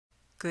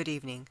Good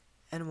evening,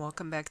 and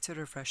welcome back to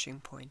the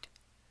Refreshing Point.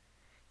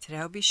 Today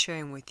I'll be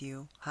sharing with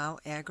you how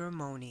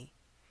Agrimony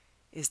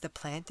is the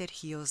plant that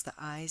heals the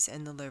eyes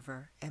and the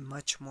liver, and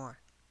much more.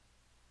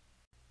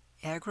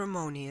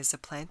 Agrimony is a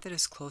plant that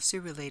is closely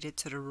related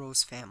to the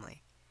rose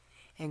family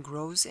and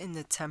grows in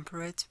the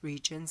temperate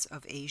regions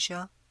of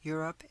Asia,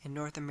 Europe, and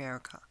North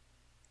America.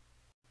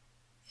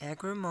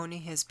 Agrimony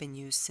has been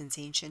used since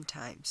ancient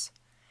times,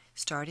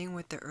 starting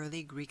with the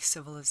early Greek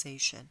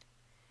civilization.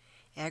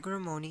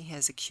 Agrimony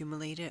has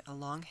accumulated a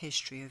long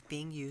history of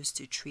being used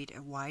to treat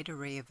a wide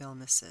array of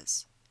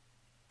illnesses.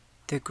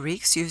 The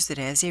Greeks used it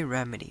as a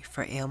remedy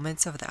for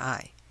ailments of the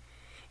eye,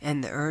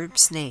 and the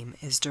herb's name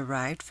is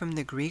derived from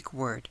the Greek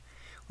word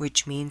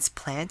which means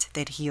plant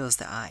that heals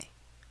the eye.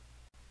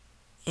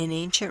 In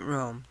ancient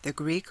Rome, the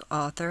Greek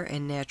author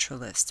and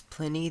naturalist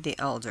Pliny the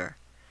Elder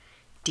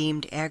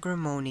deemed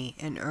Agrimony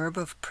an herb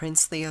of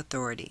princely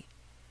authority.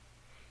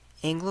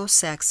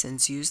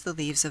 Anglo-Saxons used the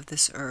leaves of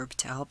this herb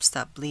to help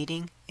stop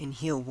bleeding and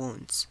heal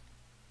wounds.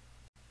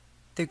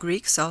 The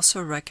Greeks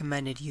also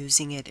recommended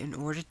using it in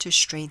order to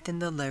strengthen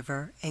the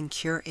liver and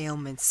cure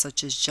ailments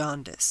such as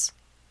jaundice.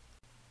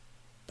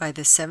 By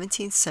the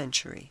 17th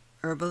century,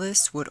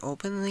 herbalists would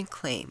openly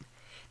claim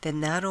that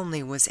not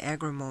only was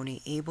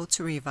Agrimony able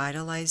to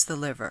revitalize the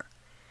liver,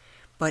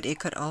 but it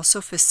could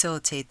also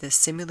facilitate the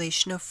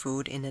assimilation of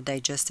food in the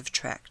digestive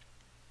tract.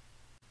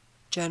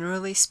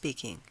 Generally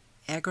speaking,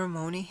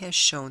 Agrimony has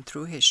shown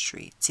through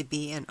history to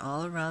be an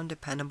all-around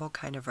dependable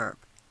kind of herb.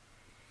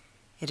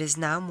 It is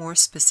now more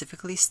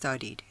specifically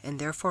studied and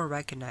therefore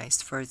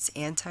recognized for its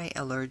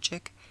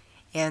anti-allergic,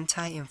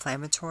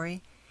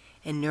 anti-inflammatory,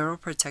 and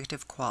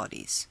neuroprotective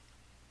qualities.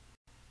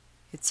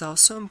 It's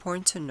also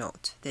important to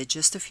note that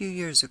just a few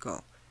years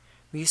ago,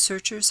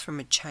 researchers from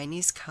a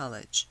Chinese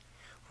college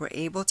were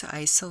able to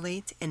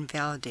isolate and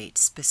validate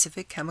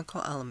specific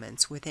chemical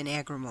elements within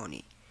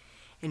Agrimony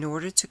in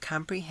order to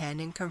comprehend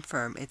and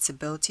confirm its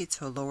ability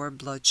to lower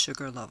blood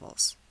sugar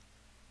levels.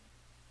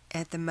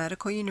 At the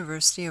Medical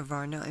University of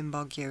Varna in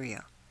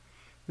Bulgaria,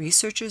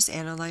 researchers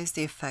analyzed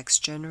the effects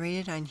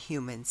generated on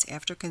humans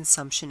after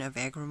consumption of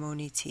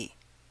Agrimony tea.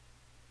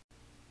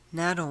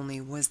 Not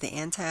only was the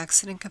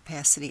antioxidant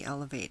capacity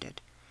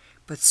elevated,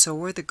 but so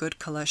were the good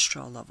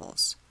cholesterol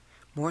levels,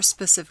 more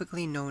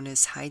specifically known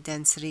as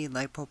high-density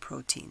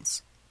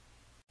lipoproteins.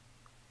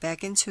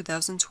 Back in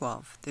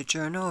 2012, the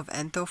Journal of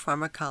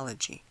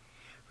Enthopharmacology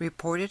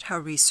reported how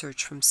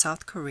research from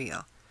South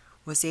Korea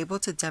was able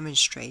to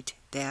demonstrate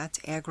that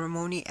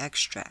Agrimony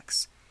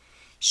extracts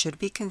should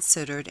be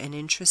considered an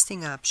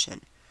interesting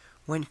option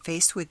when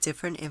faced with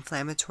different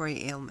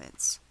inflammatory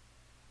ailments.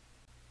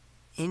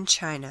 In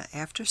China,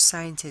 after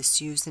scientists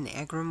used an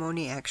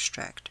Agrimony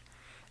extract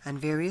on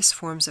various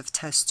forms of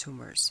test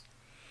tumors,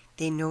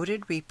 they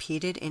noted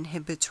repeated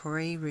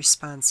inhibitory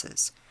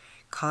responses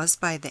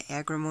caused by the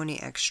Agrimony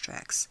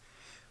extracts,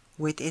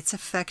 with its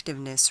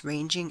effectiveness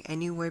ranging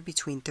anywhere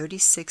between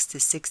 36 to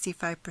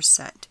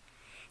 65%,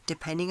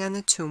 depending on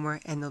the tumor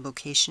and the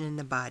location in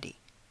the body.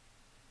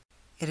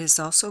 It is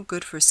also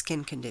good for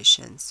skin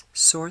conditions,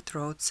 sore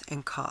throats,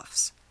 and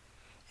coughs,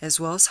 as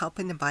well as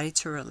helping the body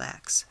to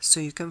relax so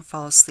you can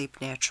fall asleep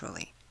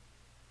naturally.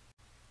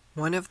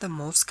 One of the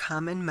most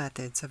common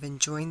methods of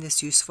enjoying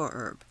this useful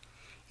herb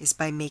is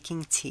by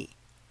making tea.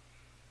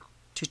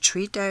 To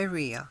treat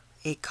diarrhea,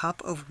 a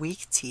cup of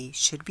weak tea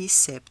should be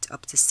sipped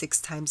up to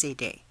 6 times a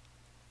day.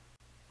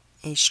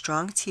 A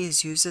strong tea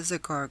is used as a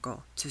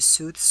gargle to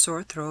soothe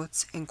sore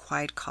throats and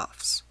quiet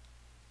coughs.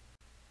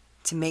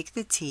 To make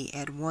the tea,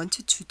 add 1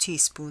 to 2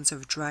 teaspoons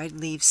of dried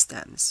leaf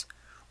stems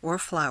or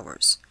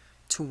flowers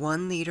to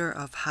 1 liter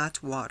of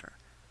hot water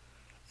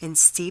and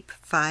steep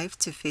 5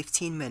 to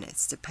 15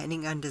 minutes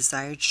depending on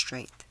desired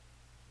strength.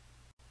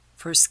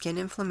 For skin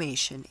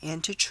inflammation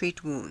and to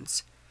treat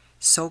wounds,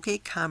 soak a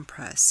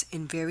compress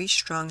in very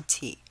strong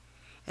tea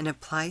and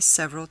apply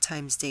several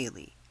times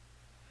daily.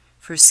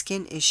 For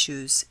skin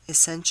issues,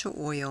 essential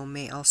oil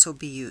may also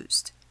be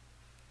used.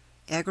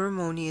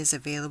 Agrimony is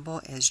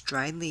available as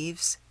dried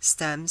leaves,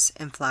 stems,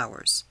 and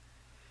flowers,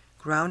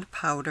 ground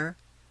powder,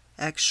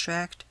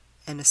 extract,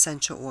 and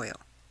essential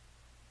oil.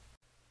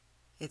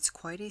 It's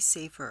quite a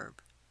safe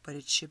herb, but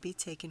it should be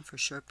taken for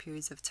short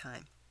periods of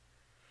time.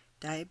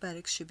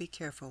 Diabetics should be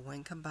careful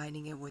when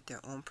combining it with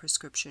their own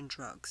prescription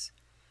drugs,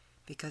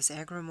 because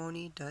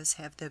Agrimony does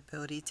have the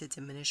ability to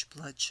diminish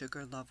blood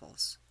sugar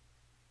levels.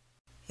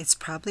 It's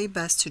probably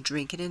best to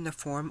drink it in the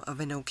form of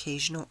an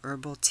occasional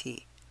herbal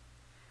tea.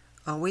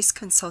 Always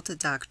consult a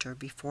doctor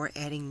before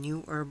adding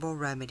new herbal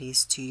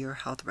remedies to your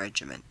health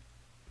regimen.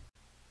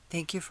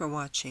 Thank you for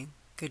watching.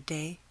 Good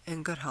day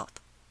and good health.